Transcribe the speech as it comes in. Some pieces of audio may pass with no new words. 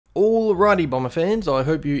Alrighty Bomber fans, I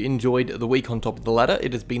hope you enjoyed the week on top of the ladder.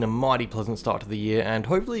 It has been a mighty pleasant start to the year and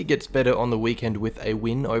hopefully it gets better on the weekend with a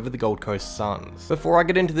win over the Gold Coast Suns. Before I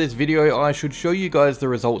get into this video, I should show you guys the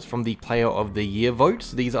results from the Player of the Year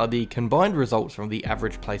votes. These are the combined results from the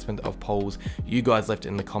average placement of polls you guys left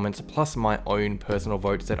in the comments, plus my own personal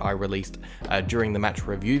votes that I released during the match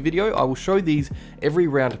review video. I will show these every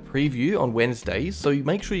round preview on Wednesdays, so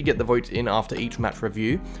make sure you get the votes in after each match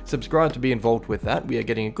review. Subscribe to be involved with that. We are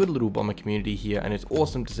getting a good little Bomber community here, and it's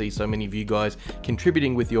awesome to see so many of you guys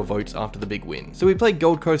contributing with your votes after the big win. So we played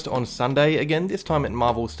Gold Coast on Sunday, again this time at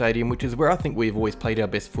Marvel Stadium, which is where I think we've always played our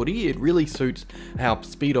best footy. It really suits our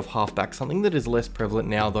speed of halfback, something that is less prevalent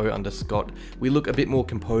now though under Scott. We look a bit more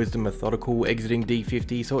composed and methodical exiting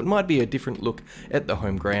D50, so it might be a different look at the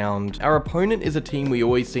home ground. Our opponent is a team we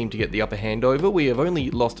always seem to get the upper hand over. We have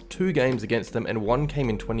only lost 2 games against them and 1 came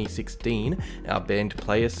in 2016, our banned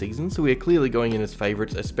player season, so we are clearly going in as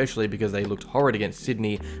favourites, especially because they looked horrid against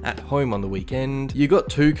Sydney at home on the weekend. You got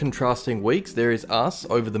 2 contrasting weeks. There is us,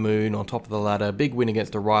 over the moon, on top of the ladder, big win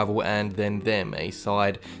against a rival, and then them, a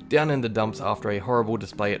side down in the dumps after a horrible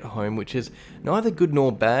display at home, which is neither good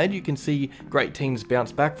nor bad. You can see great teams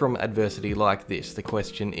bounce back from adversity like this. The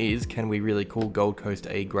question is, can we really call Gold Coast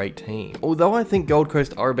a great team? Although I think Gold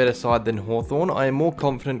Coast are a better side than Hawthorn, I am more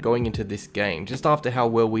confident going into this game, just after how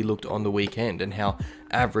well we looked on the weekend and how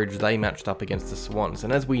average they matched up against the Swans.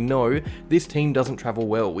 And as we know, this team doesn't travel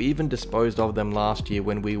well. We even disposed of them last year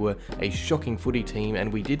when we were a shocking footy team,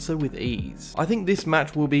 and we did so with ease. I think this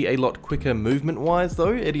match will be a lot quicker movement wise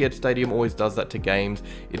though. Etihad Stadium always does that to games.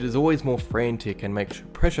 It is always more frantic and makes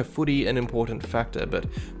pressure footy an important factor, but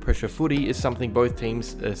pressure footy is something both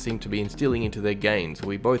teams seem to be instilling into their games.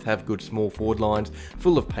 We both have good small forward lines,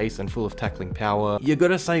 full of pace and full of tackling power. You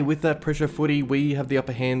gotta say, with that pressure footy, we have the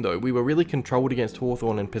upper hand though. We were really controlled against Hawthorn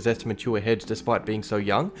and possessed mature heads despite being so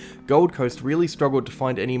young. Gold Coast really struggled to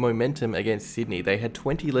find any momentum against Sydney. They had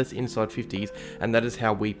 20 less inside 50s, and that is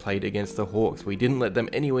how we played against the Hawks. We didn't let them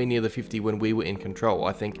anywhere near the 50 when we were in control.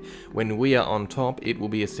 I think when we are on top, it will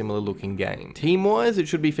be a similar looking game. Team wise, it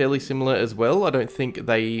should be fairly similar as well. I don't think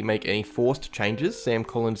they make any forced changes. Sam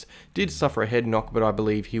Collins did suffer a head knock, but I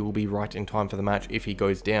believe he will be right in time for the match. If he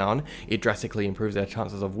goes down, it drastically improves our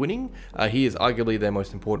chances of winning. He is arguably their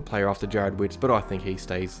most important player after Jared Witts, but I think he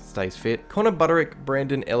stays fit. Connor Butterick,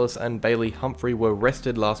 Brandon Ellis and Bailey Humphrey were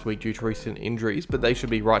rested last week due to recent injuries, but they should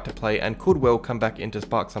be right to play and could well come back in to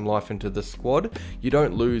spark some life into the squad. You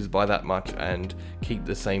don't lose by that much and keep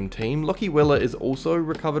the same team. Lockie Weller is also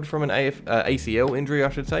recovered from an ACL injury, I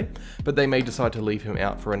should say, but they may decide to leave him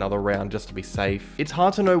out for another round just to be safe. It's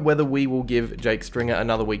hard to know whether we will give Jake Stringer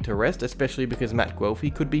another week to rest, especially because Matt Guelphy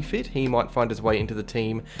could be fit. He might find his way into the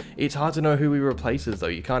team. It's hard to know who he replaces though.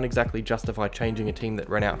 You can't exactly justify changing a team that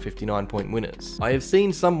ran out 59-point winners. I have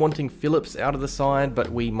seen some wanting Phillips out of the side, but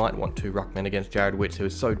we might want 2 ruckmen against Jared Witts, who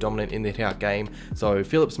is so dominant in the hit-out game, so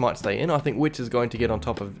Phillips might stay in. I think Witts is going to get on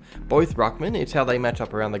top of both ruckmen. It's how they match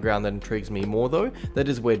up around the ground that intrigues me more though. That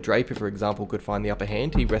is where Draper, for example, could find the upper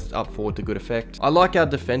hand. He rests up forward to good effect. I like our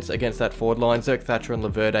defense against that forward line. Zerk Thatcher and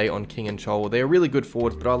Laverde on King and Chol. They're really good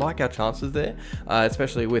forwards, but I like our chances there,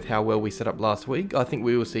 especially with how well we set up last week. I think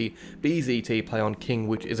we will see BZT play on King,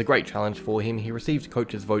 which is a great challenge for him. He received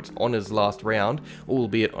coach's votes honours last round,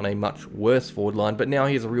 albeit on a much worse forward line, but now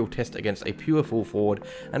he has a real test against a pure full forward,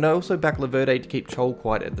 and I also back Laverde to keep Chol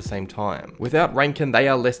quiet at the same time. Without Rankin, they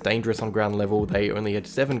are less dangerous on ground level. They only had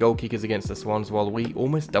 7 goal kickers against the Swans, while we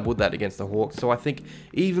almost doubled that against the Hawks, so I think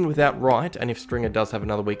even without Wright, and if Stringer does have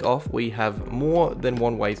another week off, we have more than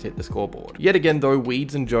one way to hit the scoreboard. Yet again though,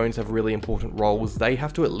 Weeds and Jones have really important roles. They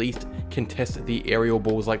have to at least contest the aerial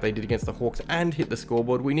balls like they did against the Hawks and hit the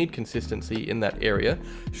scoreboard. We need consistency in that area.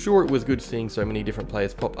 Sure, it was good seeing so many different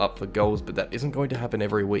players pop up for goals, but that isn't going to happen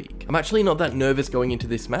every week. I'm actually not that nervous going into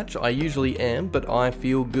this match. I usually am, but I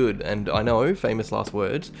feel good, and I know, famous last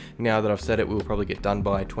words, now that I've said it, we will probably get done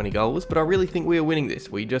by 20 goals, but I really think we are winning this.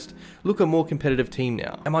 We just look a more competitive team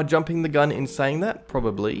now. Am I jumping the gun in saying that?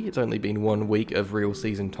 Probably. It's only been 1 week of real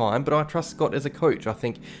season time, but I trust Scott as a coach. I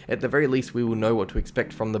think at the very least we will know what to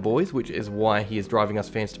expect from the boys, which is why he is driving us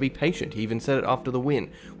fans to be patient. He even said it after the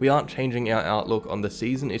win. We aren't changing our outlook on the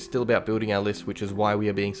season. It's still about building our list, which is why we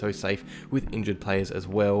are being so safe with injured players as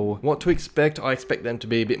well. What to expect? I expect them to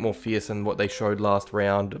be a bit more fierce than what they showed last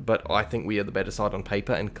round, but I think we are the better side on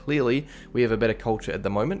paper, and clearly we have a better culture at the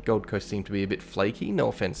moment. Gold Coast seem to be a bit flaky, no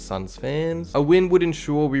offense Suns fans. A win would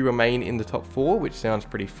ensure we remain in the top 4, which sounds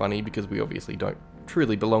pretty funny because we obviously don't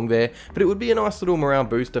truly belong there, but it would be a nice little morale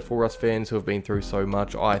booster for us fans who have been through so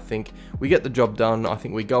much. I think we get the job done. I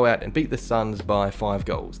think we go out and beat the Suns by 5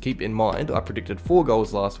 goals. Keep in mind, I predicted 4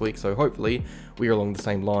 goals last week, so hopefully we are along the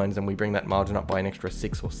same lines and we bring that margin up by an extra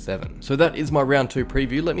 6 or 7. So that is my round 2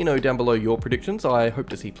 preview. Let me know down below your predictions. I hope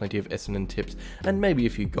to see plenty of Essendon tips and maybe a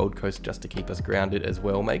few Gold Coast just to keep us grounded as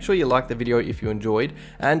well. Make sure you like the video if you enjoyed,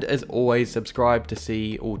 and as always, subscribe to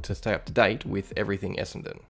see or to stay up to date with everything Essendon.